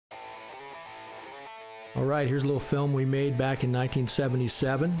All right, here's a little film we made back in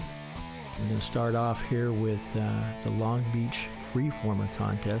 1977. We're going to start off here with the Long Beach Freeformer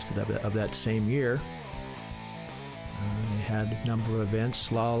contest of that same year. They had a number of events: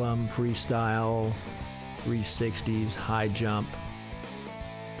 slalom, freestyle, 360s, high jump.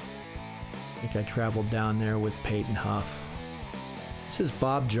 I think I traveled down there with Peyton Huff. This is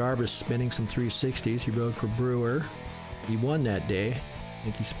Bob Jarvis spinning some 360s. He rode for Brewer. He won that day. I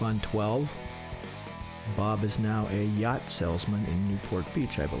think he spun 12. Bob is now a yacht salesman in Newport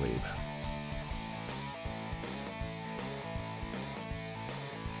Beach, I believe.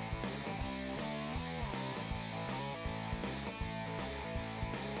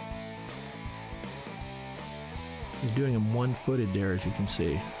 He's doing them one-footed there, as you can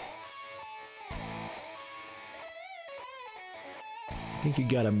see. I think you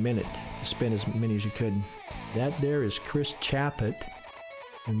got a minute to spin as many as you could. That there is Chris Chappett,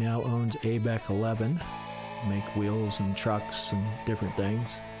 who now owns ABEC 11. Make wheels and trucks and different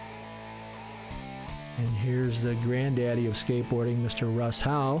things. And here's the granddaddy of skateboarding, Mr. Russ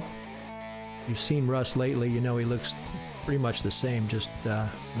Howell. You've seen Russ lately, you know he looks pretty much the same, just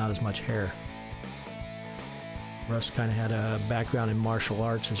not as much hair. Russ kind of had a background in martial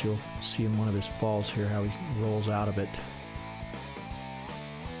arts, as you'll see in one of his falls here, how he rolls out of it.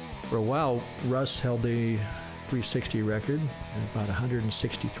 For a while, Russ held a 360 record at about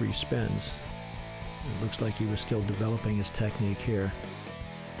 163 spins. It looks like he was still developing his technique here.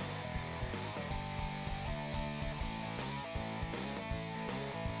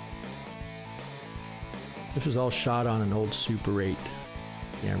 This was all shot on an old Super 8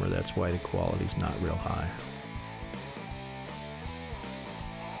 camera, that's why the quality's not real high.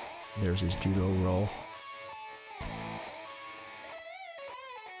 There's his judo roll.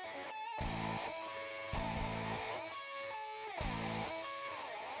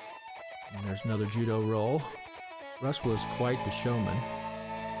 And there's another judo roll. Russ was quite the showman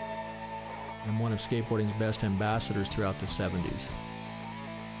and one of skateboarding's best ambassadors throughout the 70s.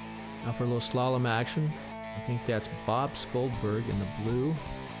 Now for a little slalom action. I think that's Bob Skoldberg in the blue.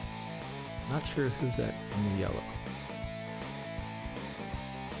 Not sure who's that in the yellow.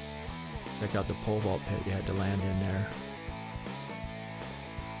 Check out the pole vault pit you had to land in there.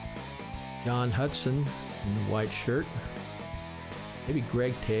 John Hudson in the white shirt. Maybe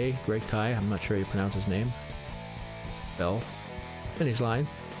Greg Ty, I'm not sure how you pronounce his name. Fell. Finish line.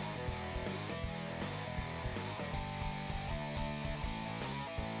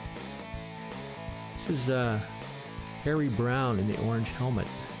 This is Harry Brown in the orange helmet,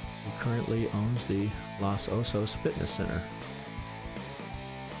 who currently owns the Los Osos Fitness Center.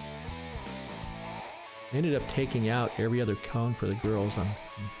 They ended up taking out every other cone for the girls. I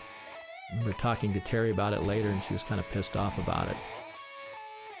remember talking to Terry about it later, and she was kind of pissed off about it.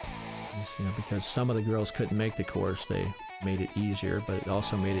 You know, because some of the girls couldn't make the course, they made it easier, but it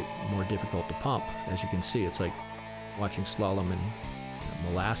also made it more difficult to pump. As you can see, it's like watching slalom in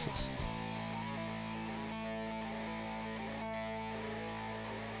molasses.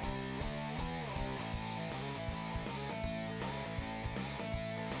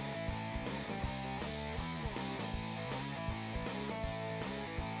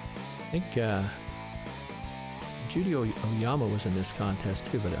 I think Judy Oyama was in this contest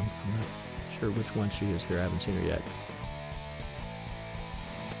too, but I'm not sure which one she is here. I haven't seen her yet.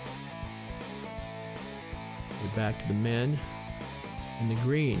 We're back to the men. In the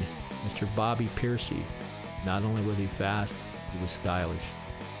green, Mr. Bobby Piercy. Not only was he fast, he was stylish.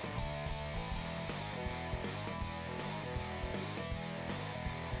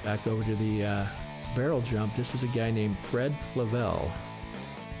 Back over to the barrel jump. This is a guy named Fred Flavel.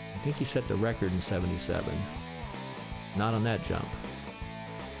 I think he set the record in '77. Not on that jump.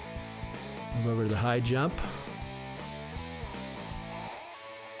 Move over to the high jump.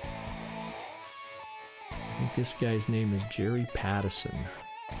 I think this guy's name is Jerry Pattison.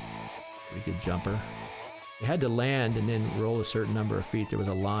 Pretty good jumper. You had to land and then roll a certain number of feet. There was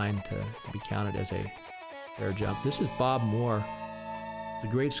a line to be counted as a fair jump. This is Bob Moore. He's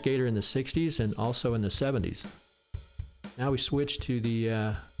a great skater in the 60s and also in the 70s. Now we switch to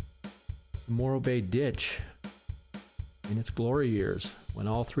the Morro Bay Ditch in its glory years, when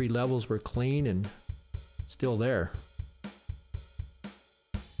all three levels were clean and still there.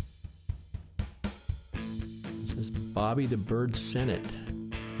 This is Bobby the Bird Sennett,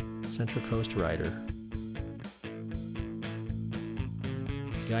 Central Coast rider.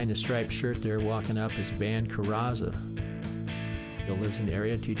 Guy in the striped shirt there walking up is Van Carraza. Still lives in the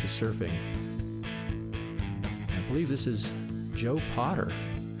area, teaches surfing. I believe this is Joe Potter,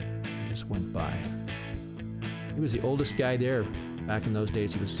 who just went by. He was the oldest guy there. Back in those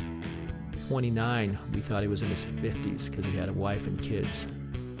days, he was 29, we thought he was in his 50s because he had a wife and kids.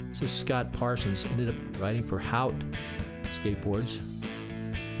 This is Scott Parsons, ended up riding for Hout skateboards.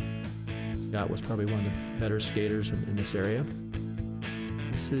 Scott was probably one of the better skaters in this area.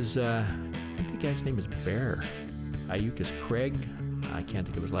 This is, I think the guy's name is Bear. Iukas Craig. I can't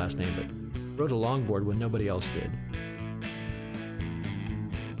think of his last name, but rode a longboard when nobody else did.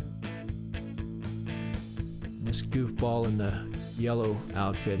 This goofball in the yellow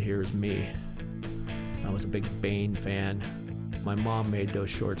outfit here is me. I was a big Bane fan. My mom made those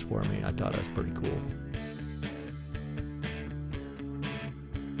shorts for me. I thought that was pretty cool.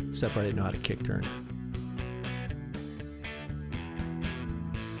 Except for I didn't know how to kick turn.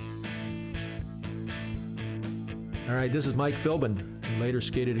 All right, this is Mike Philbin. He later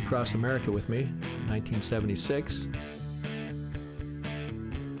skated across America with me in 1976.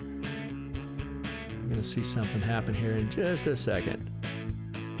 We're gonna see something happen here in just a second.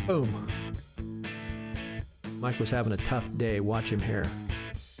 Boom. Mike was having a tough day. Watch him here.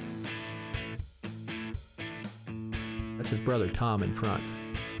 That's his brother Tom in front.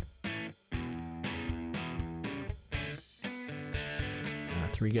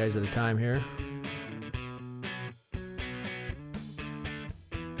 Three guys at a time here.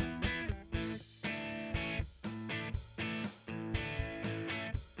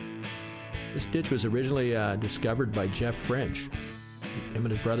 This ditch was originally discovered by Jeff French. Him and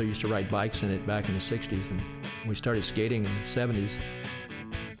his brother used to ride bikes in it back in the 60s, and when we started skating in the 70s,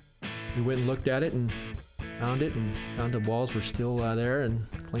 we went and looked at it and found the walls were still there and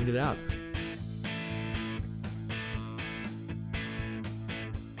cleaned it out.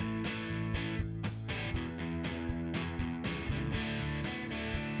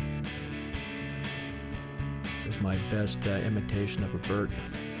 This is my best imitation of a bird.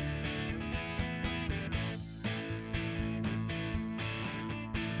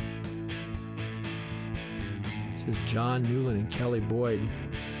 This is John Newland and Kelly Boyd.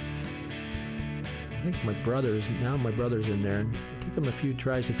 I think my brother's in there. It took them a few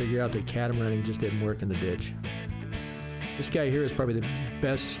tries to figure out that catamaran just didn't work in the ditch. This guy here is probably the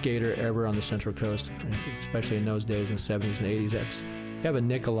best skater ever on the Central Coast, especially in those days in the 70s and 80s. That's Kevin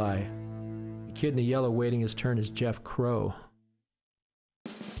Nicolai. The kid in the yellow waiting his turn is Jeff Crow,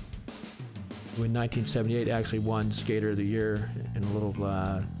 who in 1978 actually won Skater of the Year in a little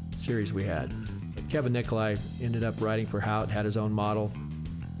series we had. But Kevin Nicolai ended up riding for Hout, had his own model.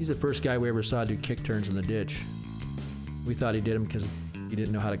 He's the first guy we ever saw do kick turns in the ditch. We thought he did them because he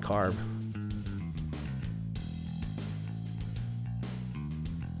didn't know how to carve.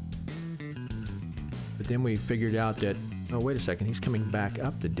 But then we figured out that, oh, wait a second, he's coming back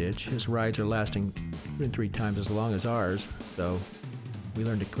up the ditch. His rides are lasting 2 and 3 times as long as ours, so we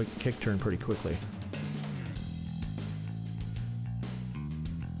learned to kick turn pretty quickly.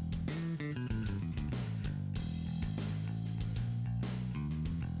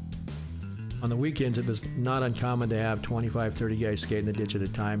 On the weekends, it was not uncommon to have 25, 30 guys skating the ditch at a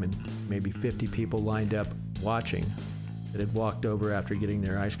time and maybe 50 people lined up watching that had walked over after getting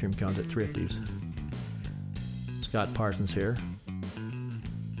their ice cream cones at Thrifty's. Scott Parsons here.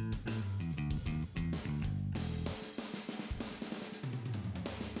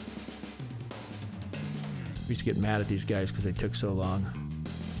 We used to get mad at these guys because they took so long.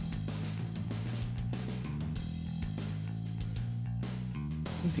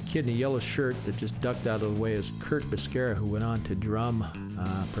 I think the kid in the yellow shirt that just ducked out of the way is Kurt Biscara, who went on to drum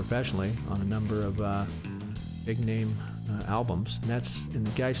professionally on a number of big name albums. And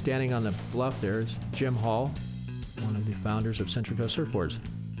the guy standing on the bluff there is Jim Hall, one of the founders of Central Coast Surfboards.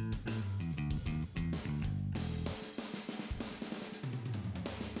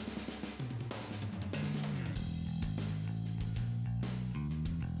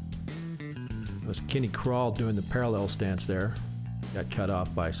 It was Kenny Crawl doing the parallel stance there. Got cut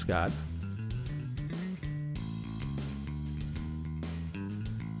off by Scott.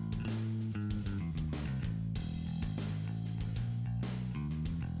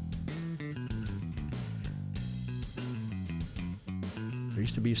 There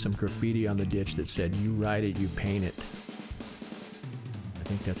used to be some graffiti on the ditch that said, "You ride it, you paint it." I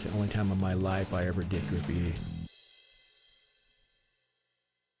think that's the only time in my life I ever did graffiti.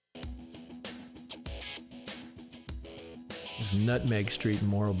 This is Nutmeg Street in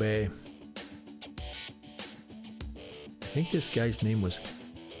Morro Bay. I think this guy's name was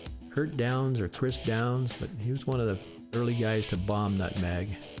Kurt Downs or Chris Downs, but he was one of the early guys to bomb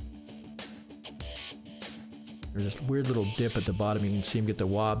Nutmeg. There's this weird little dip at the bottom. You can see him get the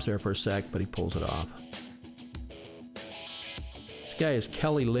wobs there for a sec, but he pulls it off. This guy is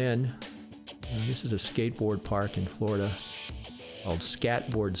Kelly Lynn. This is a skateboard park in Florida called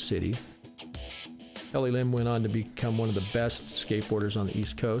Skateboard City. Kelly Lim went on to become one of the best skateboarders on the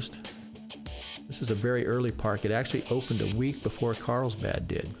East Coast. This is a very early park. It actually opened a week before Carlsbad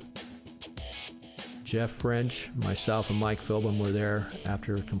did. Jeff French, myself, and Mike Philbin were there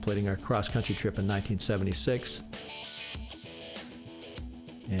after completing our cross-country trip in 1976.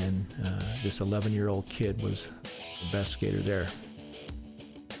 And this 11-year-old kid was the best skater there.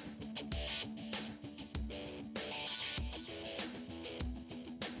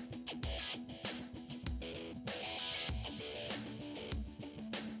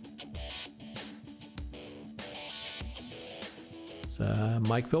 It's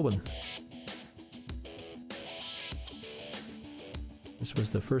Mike Philbin. This was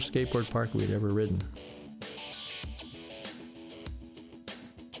the first skateboard park we'd ever ridden.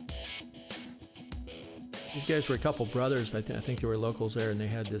 These guys were a couple brothers. I think they were locals there, and they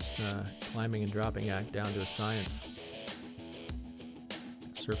had this climbing and dropping act down to a science.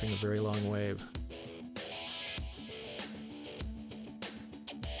 Surfing a very long wave.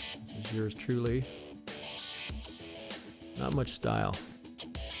 This is yours truly. Not much style.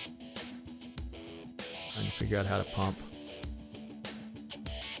 Trying to figure out how to pump.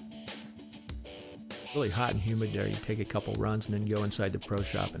 Really hot and humid there. You take a couple runs and then go inside the pro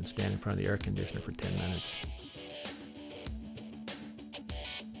shop and stand in front of the air conditioner for 10 minutes.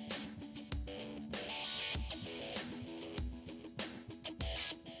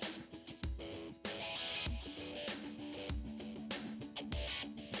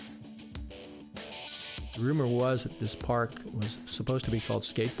 The rumor was that this park was supposed to be called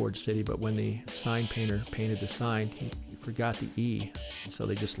Skateboard City, but when the sign painter painted the sign, he forgot the E, and so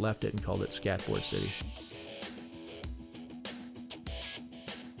they just left it and called it Skateboard City.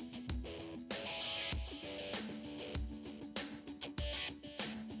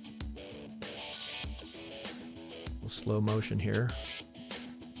 A little slow motion here.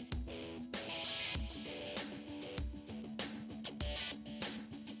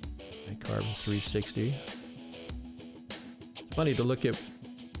 It carves a 360. It's funny to look at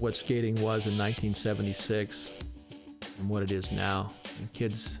what skating was in 1976 and what it is now. And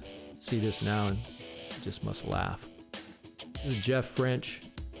kids see this now and just must laugh. This is Jeff French.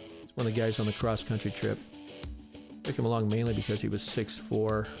 He's one of the guys on the cross-country trip. Took him along mainly because he was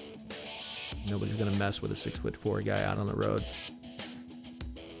 6'4". Nobody's gonna mess with a 6'4" guy out on the road.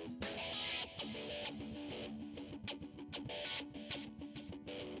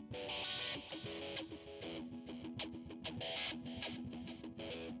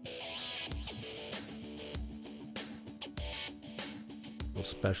 Little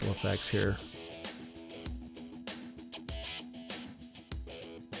special effects here.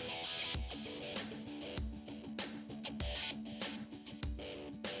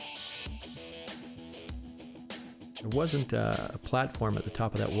 There wasn't a platform at the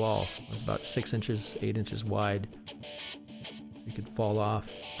top of that wall. It was about 6 inches, 8 inches wide. So you could fall off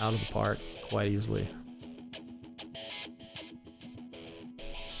out of the park quite easily.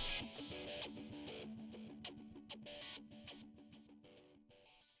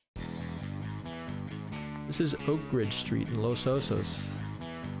 This is Oak Ridge Street in Los Osos,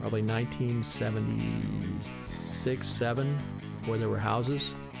 probably 1976, 7, before there were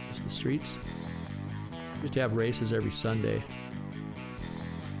houses, just the streets. Used to have races every Sunday.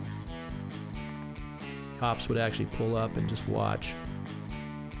 Cops would actually pull up and just watch.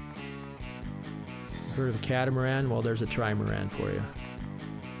 Heard of a catamaran? Well, there's a trimaran for you.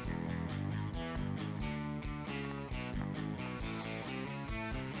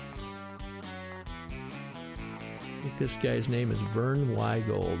 I think this guy's name is Vern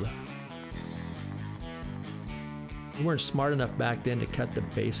Weigold. We weren't smart enough back then to cut the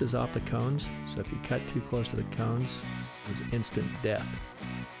bases off the cones, so if you cut too close to the cones, it was instant death.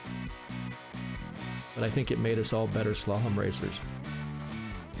 But I think it made us all better slalom racers.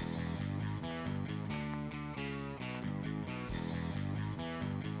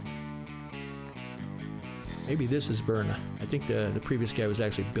 Maybe this is Vern. I think the previous guy was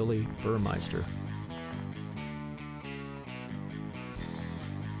actually Billy Burmeister.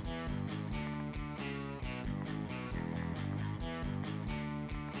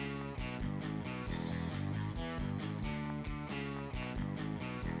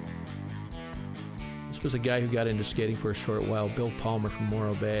 This was a guy who got into skating for a short while, Bill Palmer from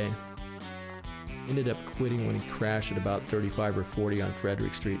Morro Bay. Ended up quitting when he crashed at about 35 or 40 on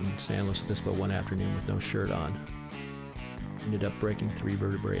Frederick Street in San Luis Obispo one afternoon with no shirt on. Ended up breaking 3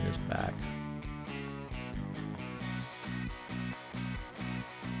 vertebrae in his back.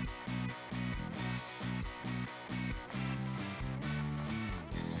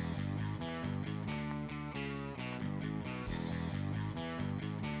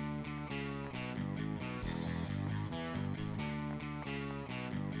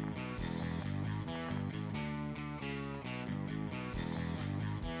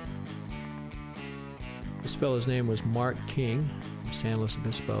 fellow's name was Mark King from San Luis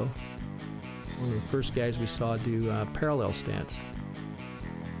Obispo. One of the first guys we saw do parallel stance.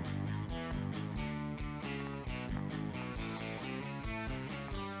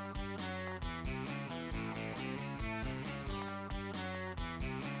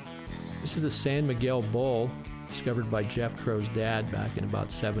 This is the San Miguel Bowl, discovered by Jeff Crow's dad back in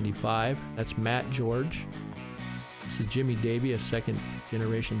about '75. That's Matt George. This is Jimmy Davey, a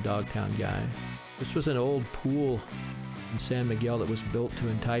second-generation Dogtown guy. This was an old pool in San Miguel that was built to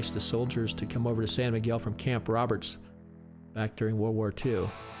entice the soldiers to come over to San Miguel from Camp Roberts back during World War II.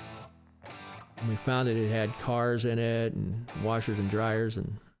 And we found that it had cars in it and washers and dryers,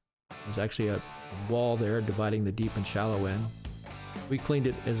 and there was actually a wall there dividing the deep and shallow end. We cleaned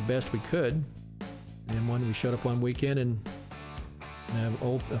it as best we could, and then we showed up one weekend and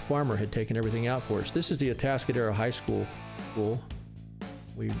a farmer had taken everything out for us. This is the Atascadero High School pool.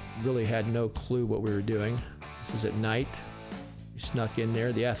 We really had no clue what we were doing. This is at night. We snuck in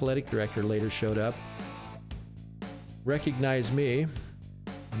there. The athletic director later showed up, recognized me,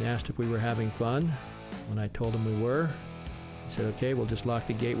 and asked if we were having fun. When I told him we were, he said, "Okay, we'll just lock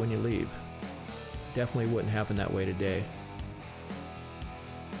the gate when you leave." Definitely wouldn't happen that way today.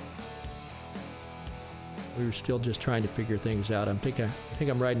 We were still just trying to figure things out. I think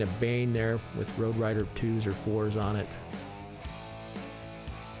I'm riding a Bane there with Road Rider 2s or 4s on it.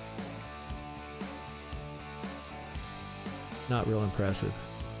 Not real impressive.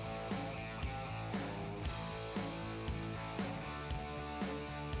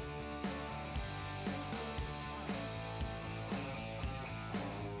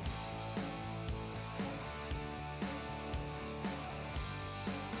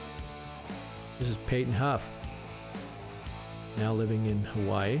 This is Peyton Huff, now living in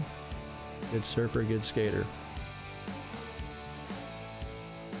Hawaii. Good surfer, good skater.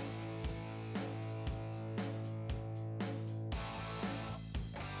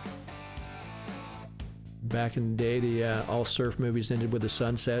 Back in the day, all surf movies ended with a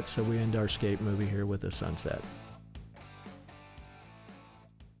sunset, so we end our skate movie here with a sunset.